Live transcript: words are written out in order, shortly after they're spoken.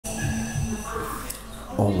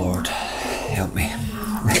Oh Lord, help me.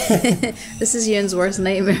 This is Ewan's worst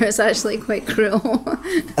nightmare. It's actually quite cruel.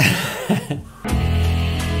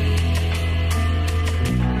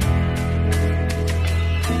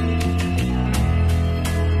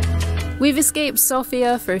 We've escaped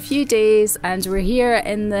Sofia for a few days and we're here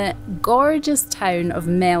in the gorgeous town of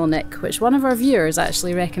Melnik, which one of our viewers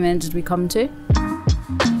actually recommended we come to.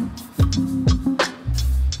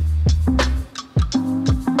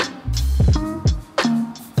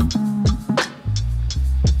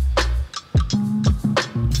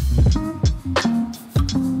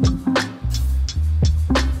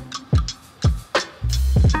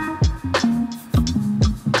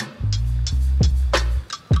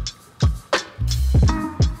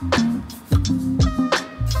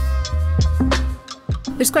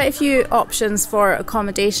 There's quite a few options for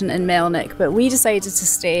accommodation in Melnik, but we decided to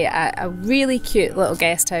stay at a really cute little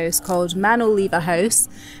guest house called Manoliva House,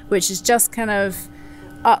 which is just kind of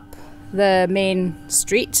up the main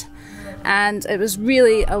street. And it was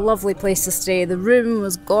really a lovely place to stay. The room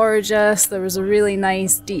was gorgeous. There was a really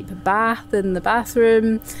nice deep bath in the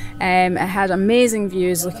bathroom. It had amazing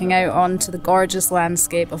views looking out onto the gorgeous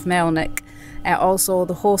landscape of Melnik. Also,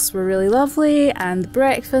 the hosts were really lovely and the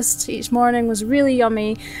breakfast each morning was really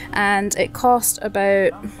yummy, and it cost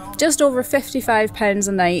about just over £55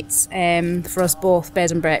 a night for us both,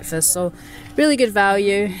 bed and breakfast. So really good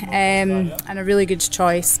value and a really good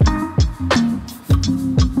choice.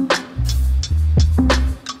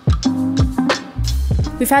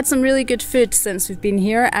 We've had some really good food since we've been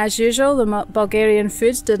here. As usual, the Bulgarian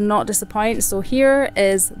food did not disappoint, so here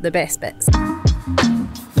is the best bits.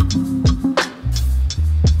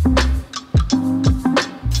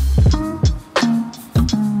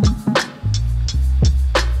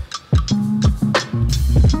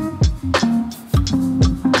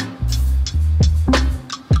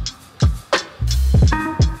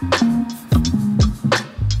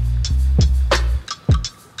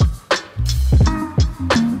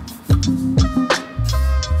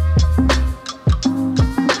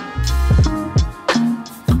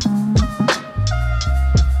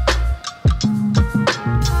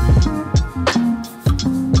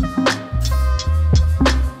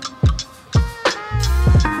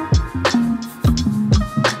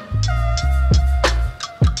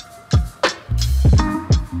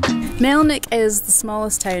 Melnik is the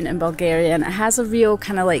smallest town in Bulgaria and it has a real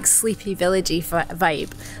kind of like sleepy villagey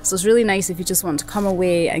vibe, so it's really nice if you just want to come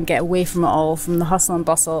away and get away from it all, from the hustle and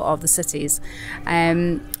bustle of the cities.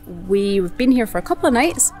 We've been here for a couple of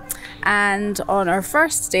nights, and on our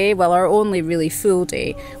first day, well, our only really full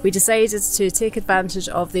day, we decided to take advantage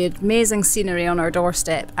of the amazing scenery on our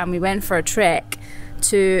doorstep and we went for a trek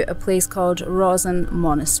to a place called Rozhen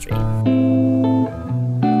Monastery.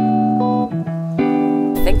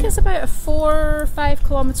 I think it's about a 4 or 5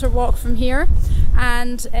 kilometre walk from here,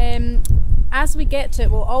 and as we get to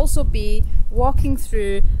it we'll also be walking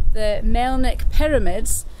through the Melnik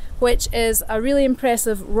pyramids, which is a really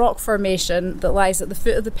impressive rock formation that lies at the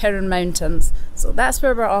foot of the Pyrenees Mountains. So that's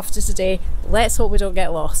where we're off to today. Let's hope we don't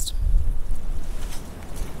get lost.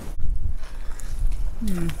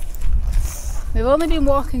 We've only been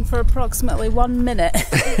walking for approximately 1 minute.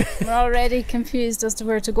 We're already confused as to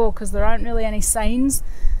where to go because there aren't really any signs.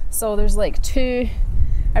 So there's like two,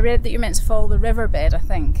 I read that you're meant to follow the riverbed, I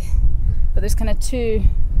think. But there's kind of two,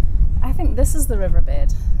 I think this is the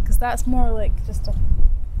riverbed because that's more like just a,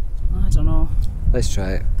 I don't know. Let's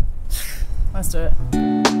try it. Let's do it.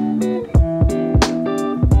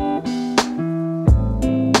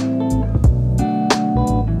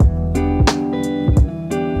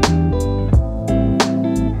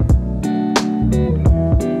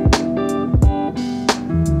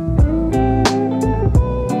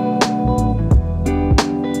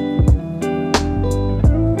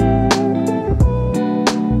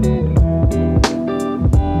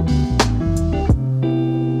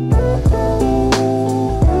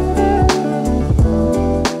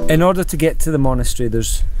 In order to get to the monastery,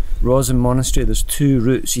 there's Rozhen Monastery, there's two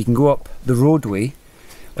routes. You can go up the roadway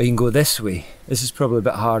or you can go this way. This is probably a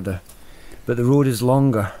bit harder, but the road is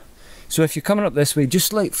longer. So if you're coming up this way,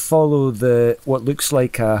 just like follow the what looks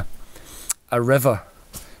like a river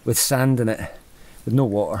with sand in it, with no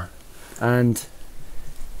water. And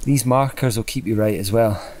these markers will keep you right as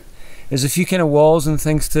well. There's a few kind of walls and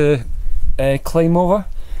things to climb over,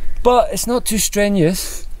 but it's not too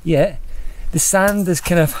strenuous yet. The sand is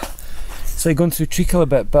kind of, it's like going through treacle a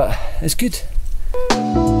bit, but it's good.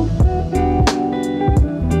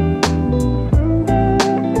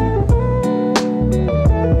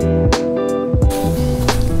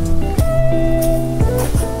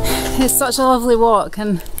 It's such a lovely walk,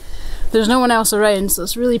 and There's no one else around, so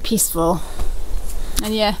it's really peaceful.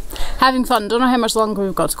 And yeah, having fun. Don't know how much longer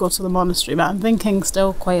we've got to go to the monastery, but I'm thinking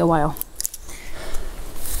still quite a while.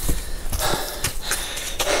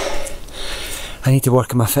 I need to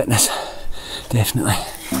work on my fitness, definitely.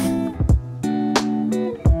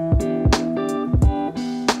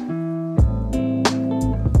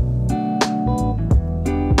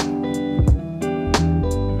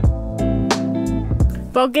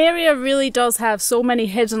 Bulgaria really does have so many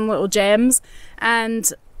hidden little gems,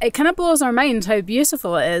 and it kind of blows our mind how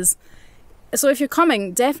beautiful it is. So if you're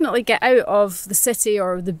coming, definitely get out of the city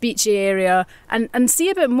or the beachy area and see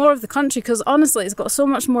a bit more of the country, because honestly it's got so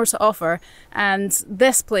much more to offer, and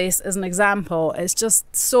this place is an example. It's just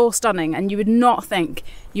so stunning, and you would not think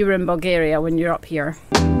you were in Bulgaria when you're up here.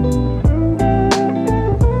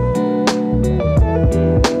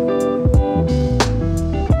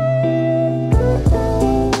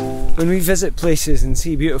 When we visit places and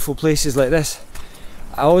see beautiful places like this,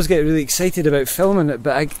 I always get really excited about filming it,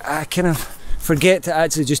 but I kind of forget to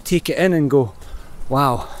actually just take it in and go,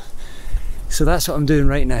 wow. So that's what I'm doing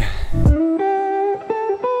right now.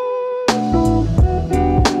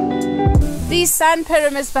 These sand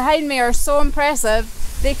pyramids behind me are so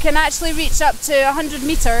impressive. They can actually reach up to 100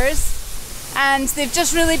 meters, and they've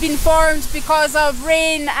just really been formed because of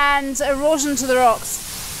rain and erosion to the rocks.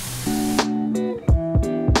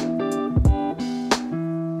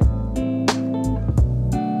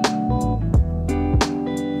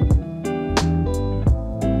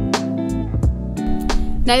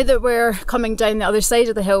 Now that we're coming down the other side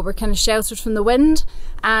of the hill, we're kind of sheltered from the wind,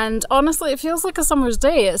 and honestly it feels like a summer's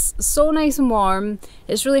day. It's so nice and warm.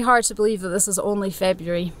 It's really hard to believe that this is only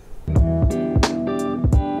February. You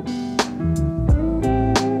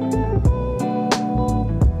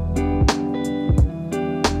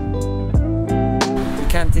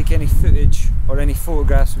can't take any footage or any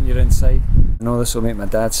photographs when you're inside. I know this will make my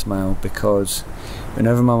dad smile, because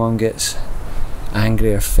whenever my mum gets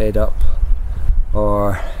angry or fed up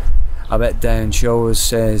or a bit down, she always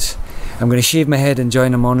says, I'm going to shave my head and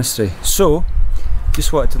join a monastery. So,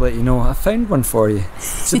 just wanted to let you know I found one for you.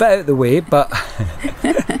 It's a bit out of the way, but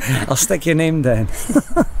I'll stick your name down.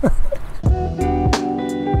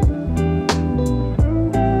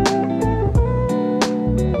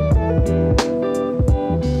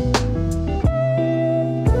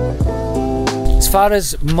 As far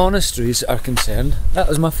as monasteries are concerned, that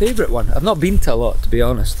was my favourite one. I've not been to a lot, to be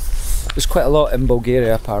honest. There's quite a lot in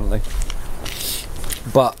Bulgaria apparently,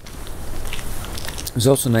 but it was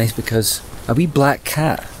also nice because a wee black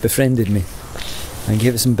cat befriended me and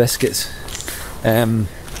gave it some biscuits. I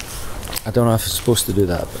don't know if I'm supposed to do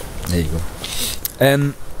that, but there you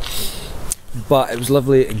go. But it was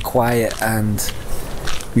lovely and quiet, and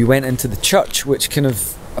we went into the church, which kind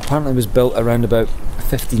of apparently was built around about the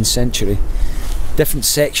 15th century. Different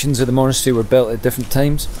sections of the monastery were built at different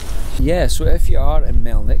times. Yeah, so if you are in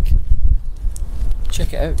Melnik,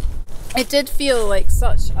 check it out. It did feel like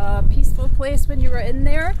such a peaceful place when you were in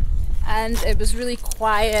there, and it was really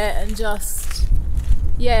quiet and just,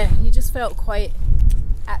 yeah, you just felt quite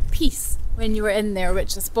at peace when you were in there,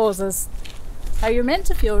 which I suppose is how you're meant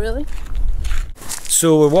to feel, really.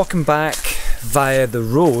 So we're walking back via the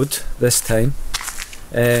road this time.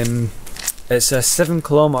 It's a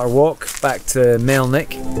 7-kilometre walk back to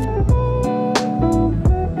Melnik.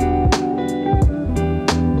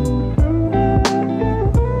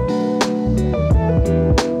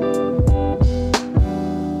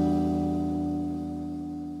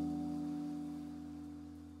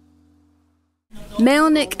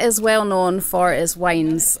 Melnik is well known for its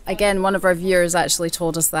wines. Again, one of our viewers actually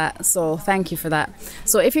told us that, so thank you for that.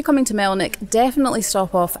 So if you're coming to Melnik, definitely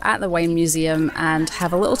stop off at the wine museum and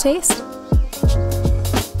have a little taste.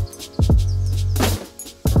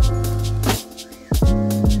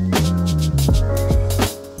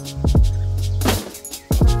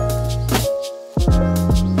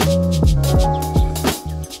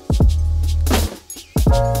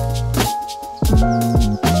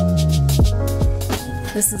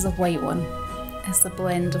 This is a white one. It's a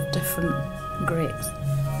blend of different grapes.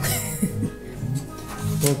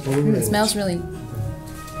 It smells really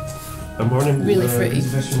fruity.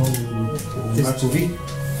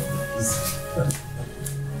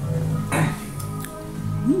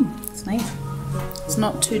 It's nice. It's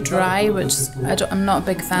not too dry, which I'm not a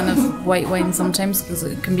big fan of white wine sometimes because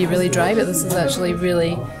it can be really dry, but this is actually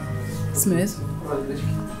really smooth.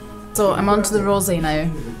 So I'm on to the rosé now.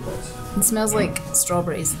 It smells like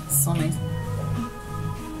strawberries. It's so nice.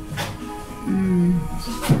 And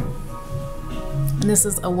this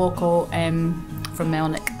is a local from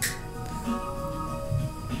Melnik.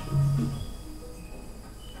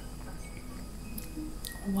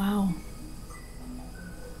 Wow.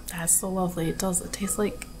 That's so lovely. It does. It tastes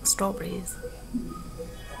like strawberries.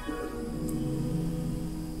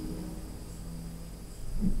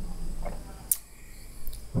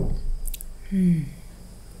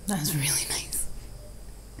 That's really nice.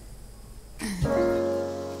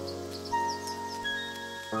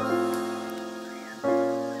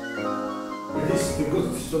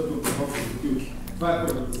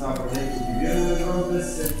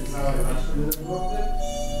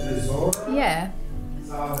 Yeah,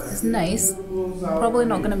 it's nice. Probably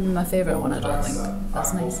not going to be my favourite one, I don't think.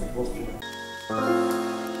 That's nice.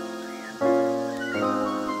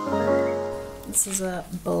 This is a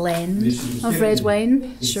blend of red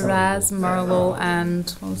wine, Shiraz, Merlot, and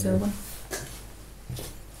what was the other one?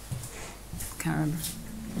 Can't remember.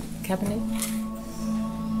 Cabernet?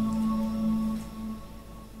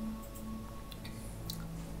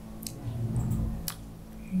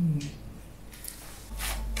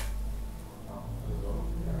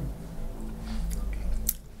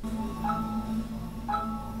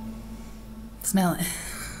 Smell it.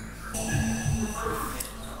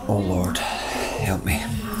 Oh Lord, help me.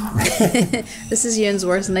 This is Ewan's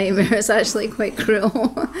worst nightmare. It's actually quite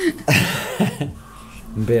cruel. I'm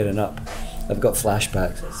bearing up. I've got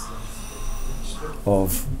flashbacks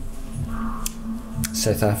of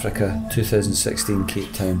South Africa 2016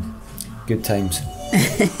 Cape Town. Good times.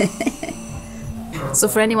 So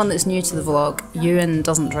for anyone that's new to the vlog, Ewan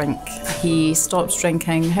doesn't drink. He stopped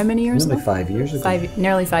drinking how many years ago? Nearly 5 years ago.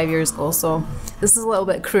 Nearly 5 years ago, so this is a little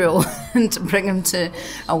bit cruel to bring him to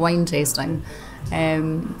a wine tasting.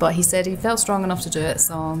 But he said he felt strong enough to do it,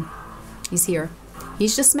 so he's here.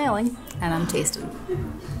 He's just smelling and I'm tasting.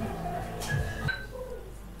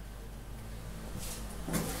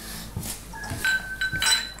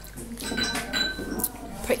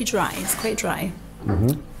 Pretty dry, it's quite dry.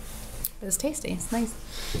 But it's tasty, it's nice.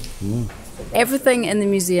 Everything in the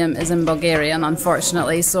museum is in Bulgarian,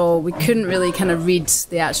 unfortunately, so we couldn't really kind of read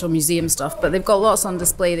the actual museum stuff, but they've got lots on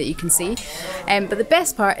display that you can see. But the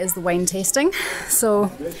best part is the wine tasting.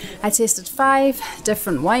 So I tasted 5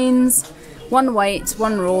 different wines, 1 white,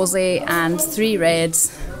 1 rosé, and 3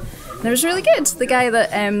 reds. And it was really good. The guy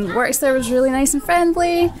that works there was really nice and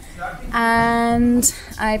friendly, and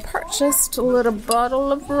I purchased a little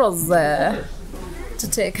bottle of rosé to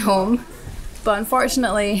take home. But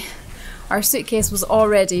unfortunately, our suitcase was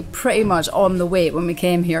already pretty much on the weight when we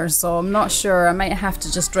came here, so I'm not sure. I might have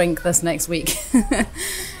to just drink this next week because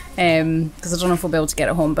I don't know if we'll be able to get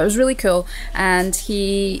it home. But it was really cool, and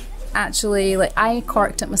he actually, like, I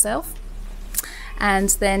corked it myself, and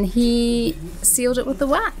then he sealed it with the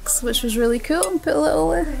wax, which was really cool, and put a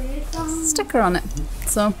little sticker on it.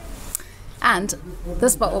 So, and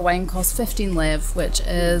this bottle of wine cost 15 lev, which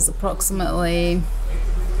is approximately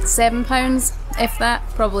 £7, if that,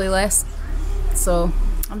 probably less. So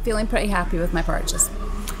I'm feeling pretty happy with my purchase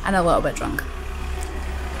and a little bit drunk.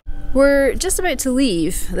 We're just about to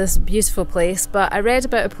leave this beautiful place, but I read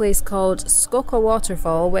about a place called Skoka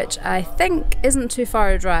Waterfall, which I think isn't too far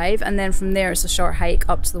a drive, and then from there it's a short hike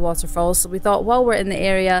up to the waterfall. So we thought, while we're in the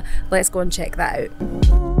area, let's go and check that out.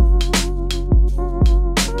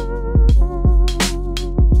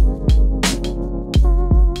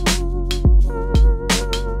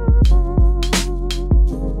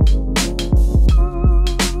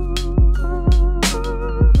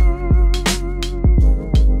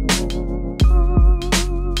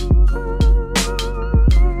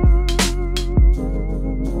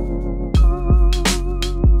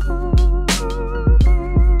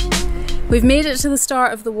 We've made it to the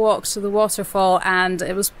start of the walk to the waterfall, and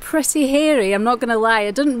it was pretty hairy, I'm not going to lie.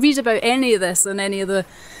 I didn't read about any of this in any of the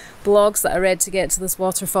blogs that I read to get to this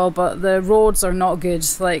waterfall, but the roads are not good,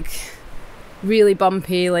 like really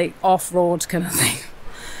bumpy, like off-road kind of thing.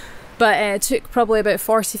 But it took probably about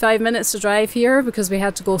 45 minutes to drive here because we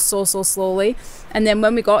had to go so slowly. And then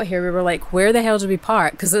when we got here, we were like, where the hell do we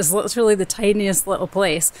park? Because it's literally the tiniest little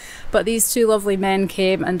place. But these 2 lovely men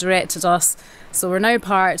came and directed us. So we're now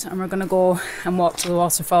parked and we're going to go and walk to the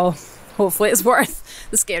waterfall. Hopefully it's worth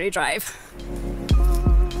the scary drive.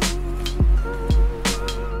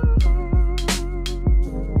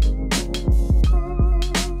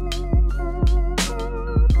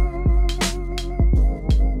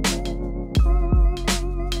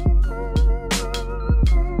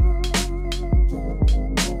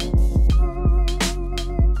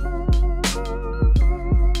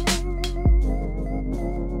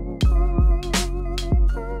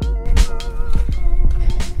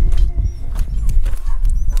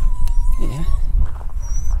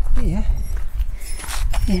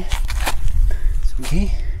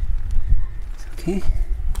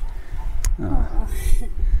 Oh.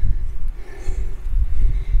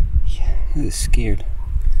 Yeah, he's scared.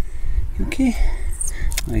 You okay?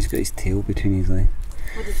 Oh, he's got his tail between his legs.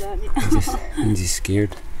 What does that mean? Means he's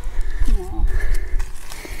scared. Aww.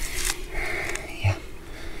 Yeah.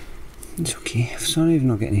 It's okay. I'm sorry I've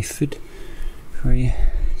not got any food for you.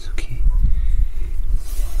 It's okay.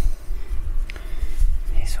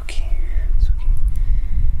 It's okay. It's okay.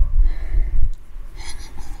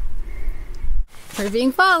 We're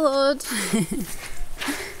being followed.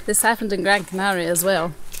 This happened in Gran Canaria as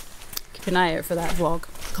well. Keep an eye out for that vlog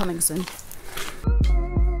coming soon.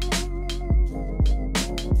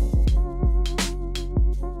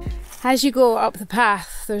 As you go up the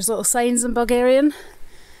path, there's little signs in Bulgarian,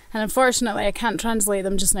 and unfortunately I can't translate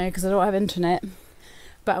them just now because I don't have internet,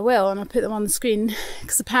 but I will, and I'll put them on the screen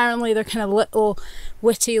because apparently they're kind of little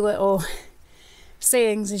witty little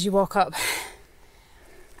sayings as you walk up.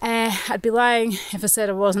 I'd be lying if I said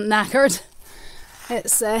I wasn't knackered.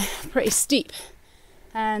 It's pretty steep,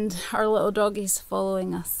 and our little doggy's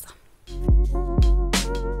following us.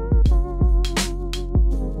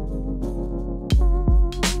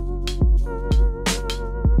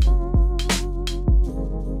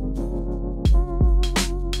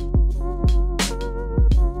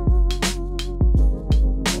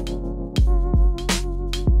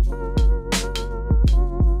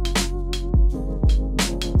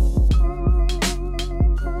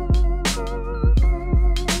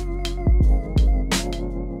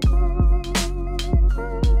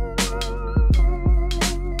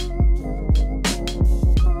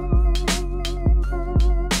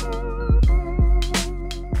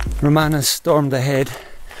 Romana's stormed ahead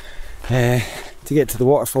to get to the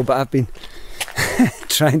waterfall, but I've been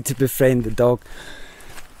trying to befriend the dog.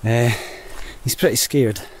 He's pretty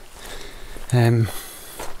scared.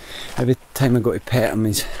 Every time I go to pet him,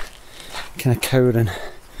 he's kind of cowering,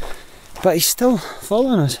 but he's still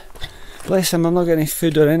following us. Bless him, I'm not getting any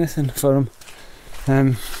food or anything for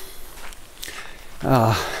him.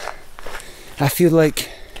 I feel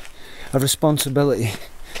like a responsibility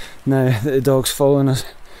now that the dog's following us,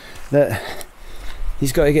 that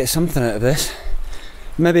he's got to get something out of this.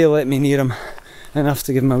 Maybe he'll let me near him enough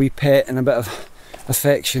to give him a wee pet and a bit of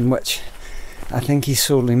affection, which I think he's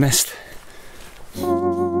sorely missed.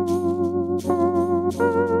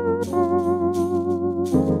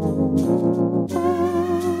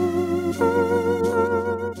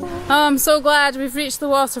 Oh, I'm so glad we've reached the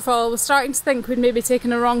waterfall. I was starting to think we'd maybe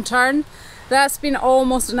taken a wrong turn. That's been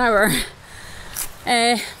almost an hour.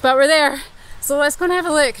 But we're there, so let's go and have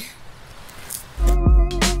a look.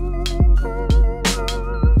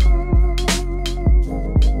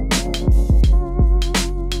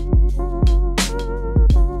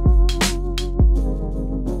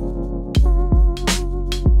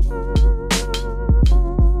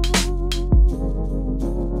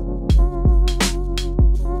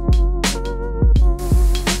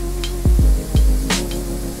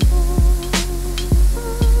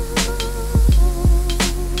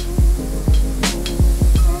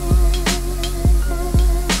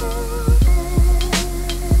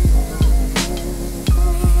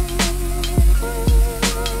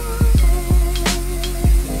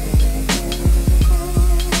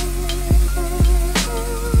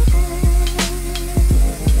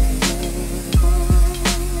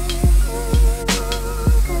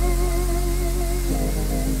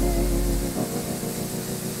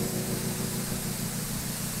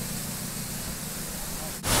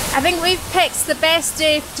 I think we've picked the best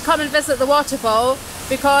day to come and visit the waterfall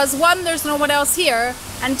because one, there's no one else here,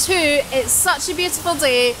 and two, it's such a beautiful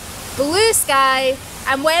day, blue sky,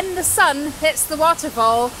 and when the sun hits the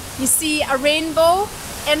waterfall you see a rainbow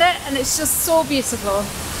in it and it's just so beautiful.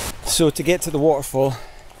 So to get to the waterfall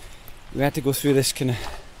we had to go through this kind of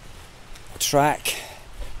track.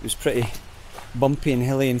 It was pretty bumpy and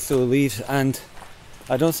hilly and full of leaves, and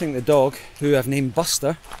I don't think the dog, who I've named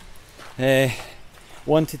Buster,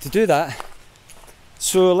 wanted to do that,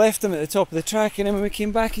 so I left him at the top of the track, and then when we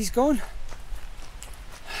came back he's gone.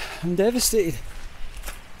 I'm devastated.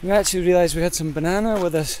 We actually realised we had some banana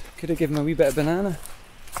with us, could have given him a wee bit of banana,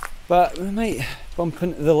 but we might bump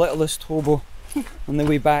into the littlest hobo on the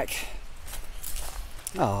way back.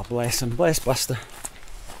 Oh, bless him, bless Buster.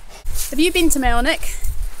 Have you been to Melnik?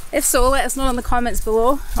 If so, let us know in the comments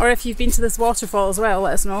below, or if you've been to this waterfall as well,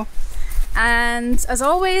 let us know. And as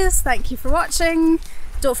always, thank you for watching.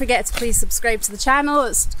 Don't forget to please subscribe to the channel,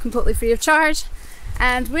 it's completely free of charge,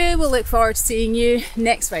 and we will look forward to seeing you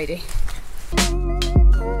next Friday.